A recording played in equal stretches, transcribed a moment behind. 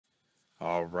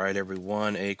All right,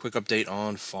 everyone, a quick update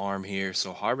on farm here.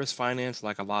 So Harvest Finance,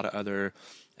 like a lot of other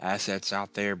assets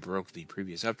out there, broke the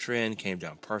previous uptrend, came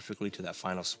down perfectly to that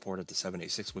final support at the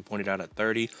 786 we pointed out at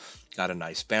 30. Got a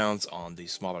nice bounce on the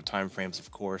smaller time frames, of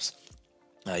course.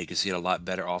 You can see it a lot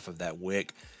better off of that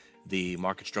wick. The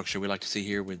market structure we like to see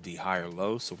here with the higher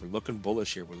low. So we're looking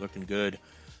bullish here. We're looking good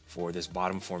for this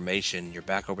bottom formation. You're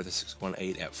back over the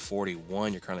 618 at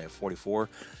 41. You're currently at 44.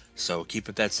 So keep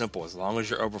it that simple. As long as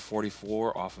you're over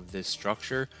 44 off of this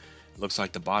structure, it looks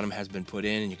like the bottom has been put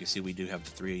in, and you can see we do have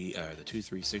the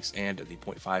 236 and the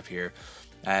 0.5 here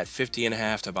at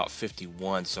 50.5 to about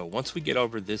 51. So once we get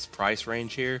over this price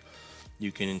range here,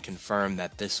 you can confirm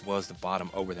that this was the bottom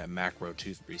over that macro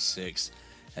 236,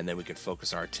 and then we can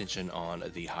focus our attention on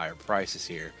the higher prices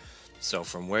here. So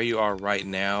from where you are right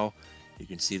now, you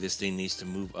can see this thing needs to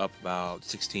move up about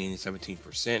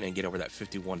 16-17% and get over that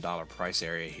 $51 price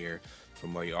area here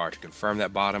from where you are to confirm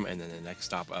that bottom. And then the next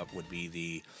stop up would be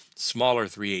the smaller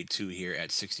 382 here at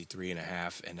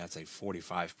 63.5, and that's a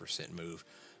 45% move.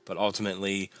 But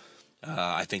ultimately,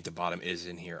 I think the bottom is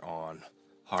in here on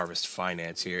Harvest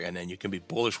Finance here, and then you can be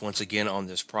bullish once again on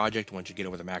this project once you get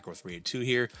over the macro 382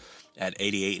 here at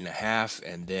 88.5,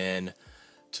 and then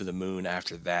to the moon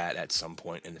after that at some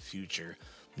point in the future.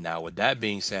 Now, with that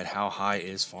being said, how high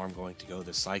is farm going to go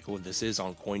this cycle? This is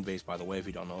on Coinbase, by the way. If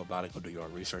you don't know about it, go do your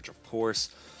own research, of course.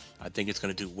 I think it's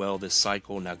going to do well this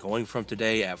cycle. Now, going from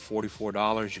today at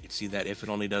 $44, you can see that if it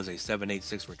only does a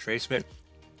 786 retracement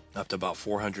up to about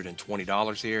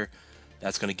 $420 here,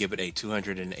 that's going to give it a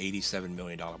 $287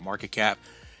 million market cap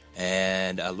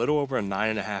and a little over a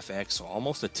 9.5x, so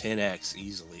almost a 10x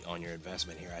easily on your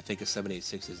investment here. I think a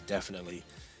 786 is definitely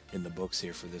in the books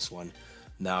here for this one.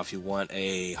 Now, if you want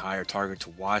a higher target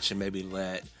to watch and maybe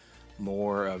let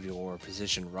more of your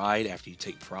position ride after you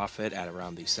take profit at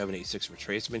around the 786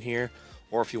 retracement here,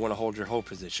 or if you want to hold your whole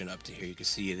position up to here, you can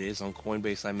see it is on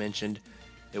Coinbase I mentioned.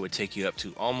 It would take you up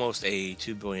to almost a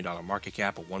 $2 billion market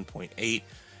cap of 1.8,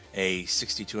 a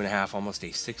 62.5, almost a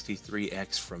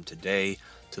 63x from today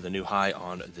to the new high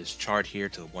on this chart here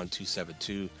to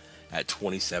 1272 at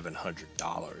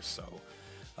 $2,700. So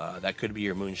that could be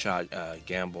your moonshot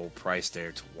gamble price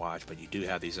there to watch, but you do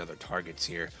have these other targets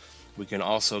here. We can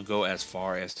also go as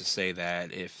far as to say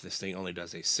that if this thing only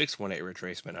does a 618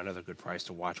 retracement, another good price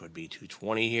to watch would be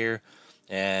 220 here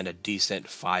and a decent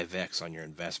 5x on your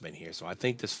investment here. So I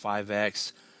think this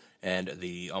 5x and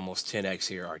the almost 10x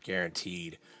here are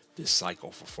guaranteed this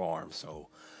cycle for farm. So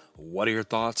what are your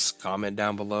thoughts? Comment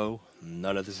down below.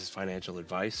 None of this is financial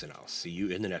advice, and I'll see you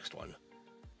in the next one.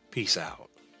 Peace out.